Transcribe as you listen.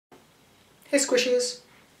Hey Squishies!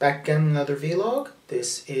 Back again with another vlog.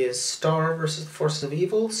 This is Star vs. the Forces of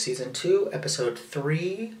Evil, Season 2, Episode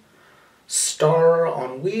 3, Star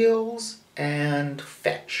on Wheels, and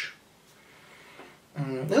Fetch.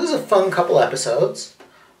 This was a fun couple episodes.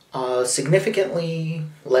 Significantly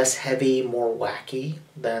less heavy, more wacky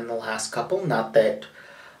than the last couple. Not that,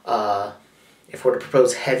 if we're to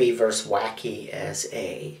propose heavy versus wacky as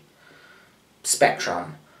a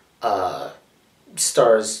spectrum,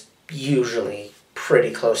 Star's usually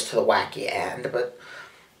pretty close to the wacky end, but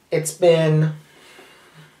it's been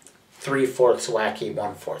 3/4 wacky,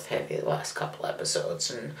 1/4 heavy the last couple episodes,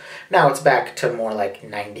 and now it's back to more like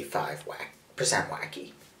 95%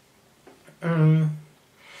 wacky.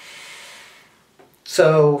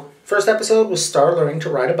 So, first episode was Star learning to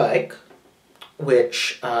ride a bike,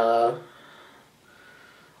 which was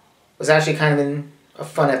actually kind of a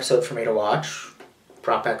fun episode for me to watch.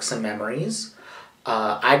 Brought back some memories.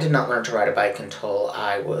 I did not learn to ride a bike until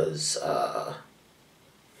I was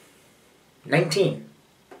 19.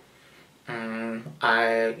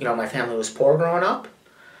 My family was poor growing up,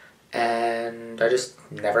 and I just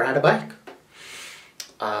never had a bike.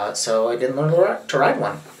 So I didn't learn to ride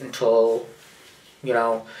one until,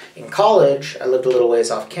 in college, I lived a little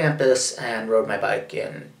ways off campus and rode my bike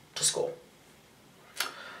in to school.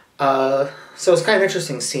 So it's kind of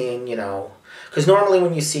interesting seeing, because normally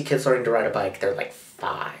when you see kids learning to ride a bike, they're like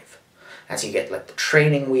 5. As you get like the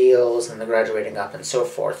training wheels and the graduating up and so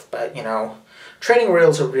forth. But, training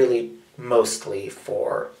wheels are really mostly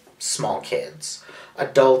for small kids.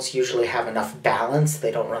 Adults usually have enough balance,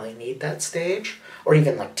 they don't really need that stage. Or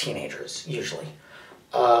even like teenagers, usually.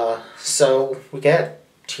 So we get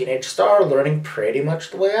teenage Star learning pretty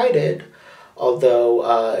much the way I did. Although,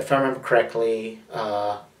 if I remember correctly,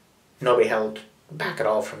 nobody held back at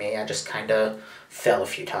all for me. I just kind of fell a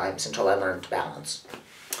few times until I learned to balance.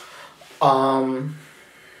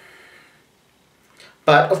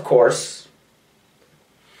 But, of course,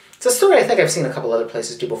 it's a story I think I've seen a couple other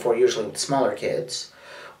places do before, usually with smaller kids,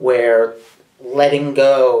 where letting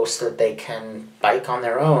go so that they can bike on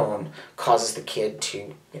their own causes the kid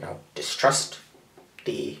to, distrust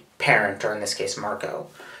the parent, or in this case Marco,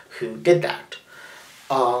 who did that.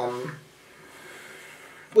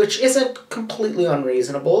 Which isn't completely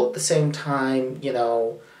unreasonable. At the same time,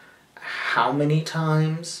 how many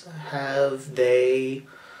times have they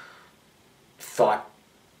fought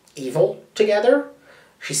evil together?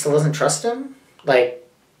 She still doesn't trust him? But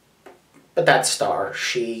that's Star.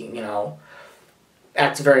 She,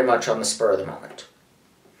 acts very much on the spur of the moment.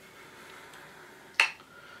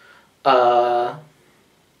 Not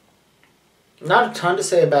a ton to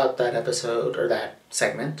say about that episode, or that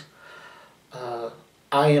segment.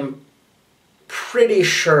 I am pretty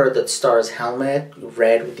sure that Star's helmet,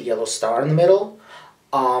 red with the yellow star in the middle,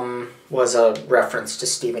 was a reference to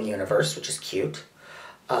Steven Universe, which is cute.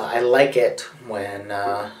 I like it when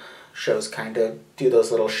shows kind of do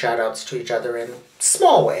those little shout-outs to each other in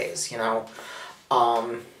small ways,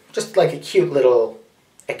 just like a cute little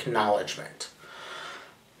acknowledgement.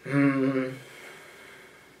 And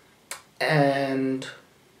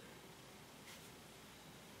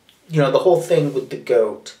the whole thing with the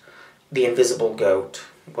goat, the invisible goat,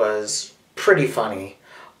 was pretty funny.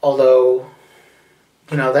 Although,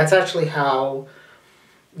 that's actually how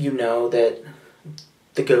that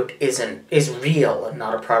the goat is real and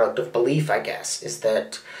not a product of belief, I guess, is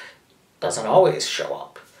that it doesn't always show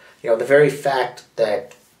up. The very fact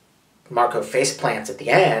that Marco faceplants at the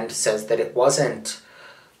end says that it wasn't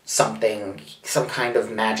some kind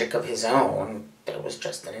of magic of his own. There was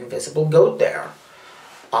just an invisible goat there.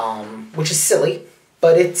 Which is silly,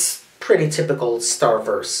 but it's pretty typical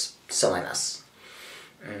Starverse silliness.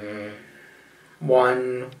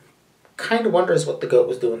 One kind of wonders what the goat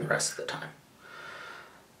was doing the rest of the time.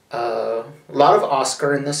 A lot of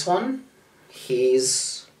Oscar in this one.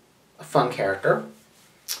 He's a fun character.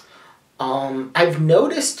 I've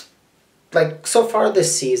noticed, so far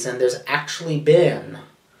this season, there's actually been...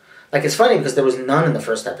 it's funny because there was none in the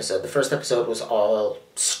first episode. The first episode was all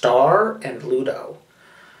Star and Ludo.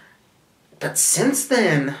 But since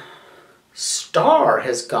then, Star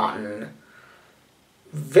has gotten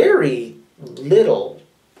very little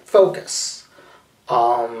focus.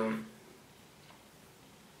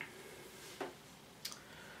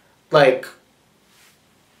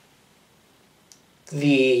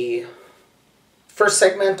 The first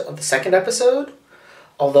segment of the second episode,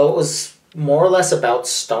 although it was more or less about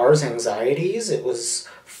Star's anxieties, it was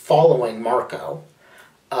following Marco.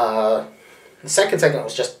 The second segment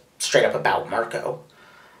was just straight up about Marco.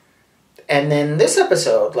 And then this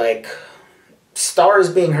episode, Stars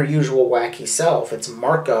being her usual wacky self, it's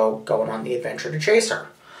Marco going on the adventure to chase her.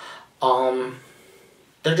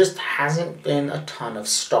 There just hasn't been a ton of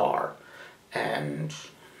Star, and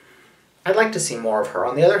I'd like to see more of her.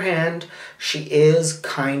 On the other hand, she is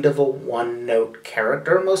kind of a one-note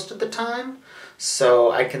character most of the time,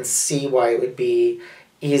 so I can see why it would be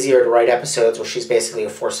easier to write episodes where she's basically a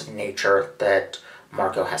force of nature that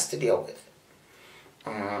Marco has to deal with.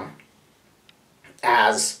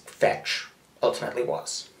 As Fetch ultimately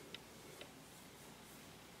was.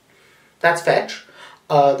 That's Fetch.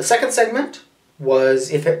 The second segment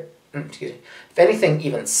was, if anything,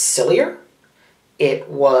 even sillier. It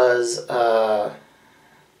was, I'm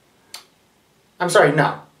sorry,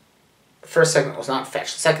 no. The first segment was not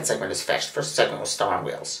Fetch. The second segment is Fetch. The first segment was Star on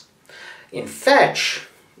Wheels. In Fetch,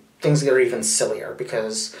 things get even sillier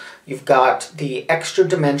because you've got the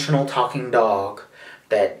extra-dimensional talking dog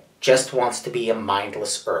that just wants to be a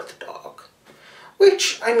mindless Earth dog.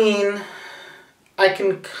 Which, I mean, I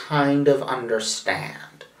can kind of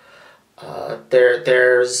understand.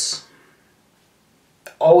 There's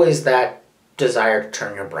always that desire to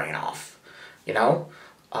turn your brain off, you know?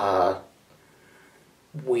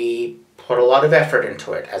 We put a lot of effort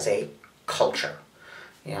into it as a culture.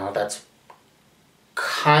 You know, that's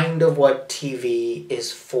kind of what TV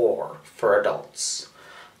is for adults.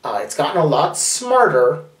 It's gotten a lot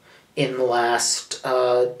smarter in the last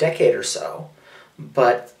decade or so,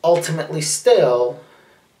 but ultimately still,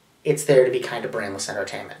 it's there to be kind of brainless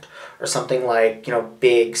entertainment. Or something like, you know,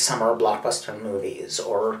 big summer blockbuster movies,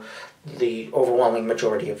 or the overwhelming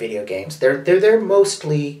majority of video games. They're there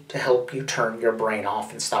mostly to help you turn your brain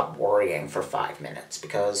off and stop worrying for 5 minutes,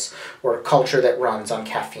 because we're a culture that runs on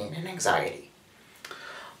caffeine and anxiety.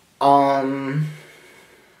 That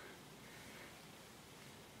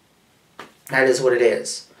is what it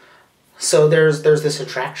is. So there's this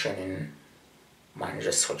attraction in wanting to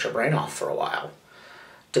just switch your brain off for a while.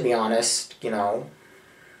 To be honest, you know,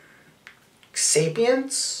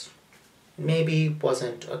 Sapience maybe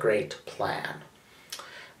wasn't a great plan.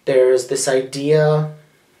 There's this idea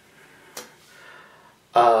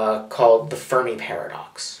called the Fermi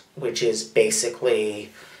paradox, which is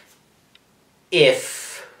basically,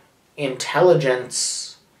 if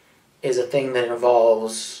intelligence is a thing that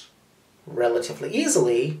evolves relatively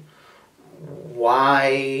easily, why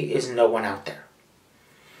is no one out there?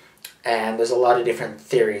 And there's a lot of different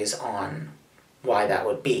theories on why that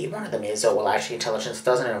would be. One of them is, oh, well, actually intelligence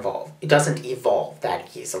doesn't evolve. It doesn't evolve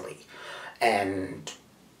that easily. And,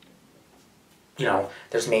 you know,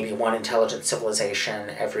 there's maybe one intelligent civilization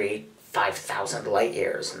every 5,000 light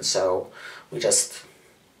years, and so we just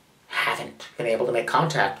haven't been able to make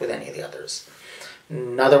contact with any of the others.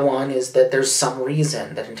 Another one is that there's some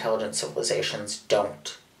reason that intelligent civilizations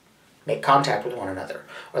don't make contact with one another,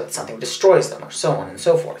 or that something destroys them, or so on and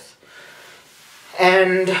so forth.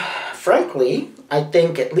 And frankly, I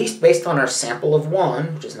think, at least based on our sample of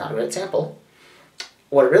one, which is not a great sample,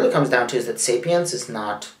 what it really comes down to is that Sapience is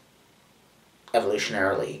not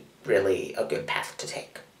evolutionarily really a good path to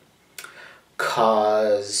take.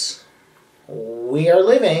 'Cause we are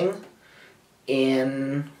living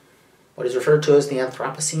in what is referred to as the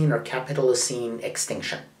Anthropocene or Capitalocene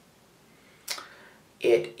extinction.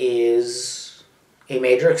 It is a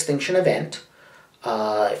major extinction event.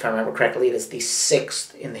 If I remember correctly, it is the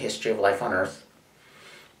 6th in the history of life on Earth.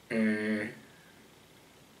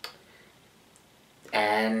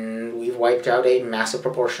 And we've wiped out a massive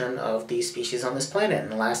proportion of the species on this planet in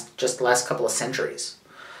the last couple of centuries.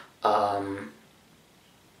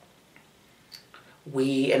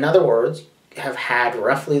 We, in other words, have had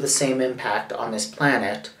roughly the same impact on this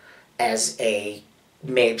planet as a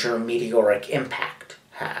major meteoric impact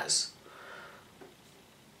has.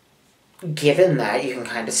 Given that, you can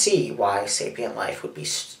kind of see why sapient life would be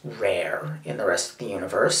rare in the rest of the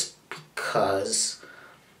universe, because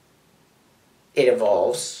it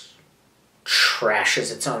evolves,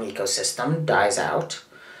 trashes its own ecosystem, dies out,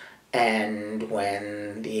 and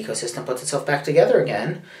when the ecosystem puts itself back together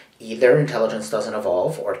again, either intelligence doesn't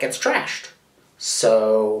evolve or it gets trashed.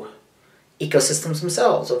 So ecosystems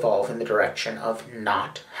themselves evolve in the direction of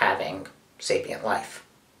not having sapient life.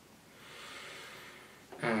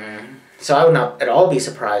 So I would not at all be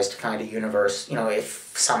surprised to find a universe, you know,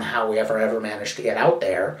 if somehow we ever manage to get out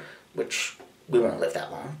there, which we won't live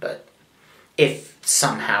that long, but if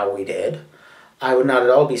somehow we did, I would not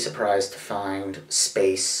at all be surprised to find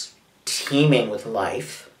space teeming with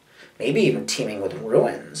life, maybe even teeming with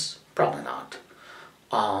ruins, probably not.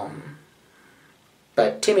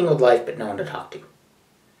 But teeming with life, but no one to talk to.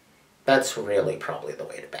 That's really probably the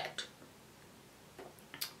way to bet.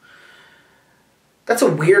 That's a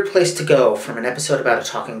weird place to go from an episode about a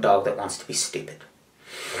talking dog that wants to be stupid.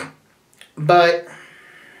 But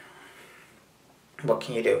what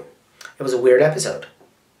can you do? It was a weird episode.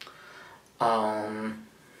 How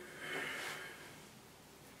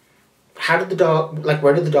did the dog, like,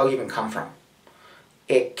 where did the dog even come from?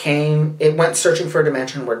 It went searching for a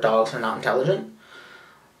dimension where dogs are not intelligent.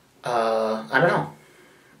 I don't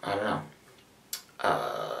know.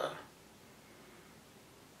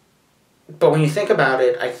 But when you think about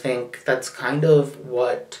it, I think that's kind of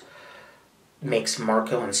what makes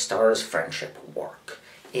Marco and Star's friendship work.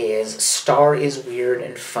 Is Star is weird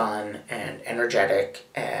and fun and energetic,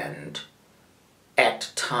 and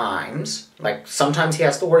at times, like sometimes he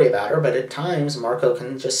has to worry about her, but at times Marco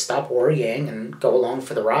can just stop worrying and go along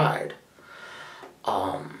for the ride.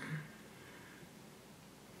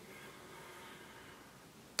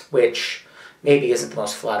 Which maybe isn't the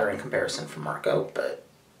most flattering comparison for Marco, but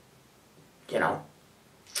you know,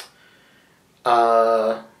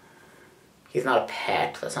 he's not a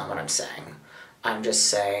pet. That's not what I'm saying. I'm just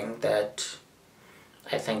saying that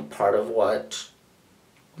I think part of what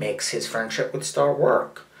makes his friendship with Star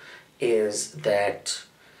work is that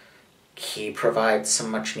he provides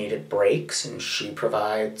some much-needed breaks and she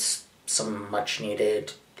provides some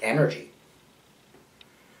much-needed energy.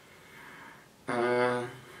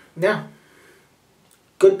 Yeah.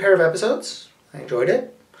 Good pair of episodes. I enjoyed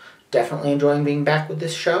it. Definitely enjoying being back with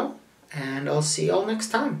this show. And I'll see y'all next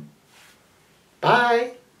time.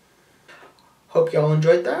 Bye! Hope y'all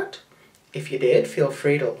enjoyed that. If you did, feel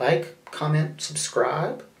free to like, comment,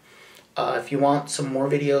 subscribe. If you want some more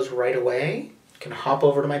videos right away, you can hop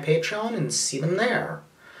over to my Patreon and see them there.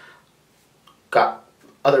 Got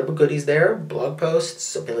other goodies there, blog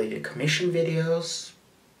posts, ability to commission videos.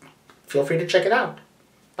 Feel free to check it out.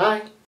 Bye!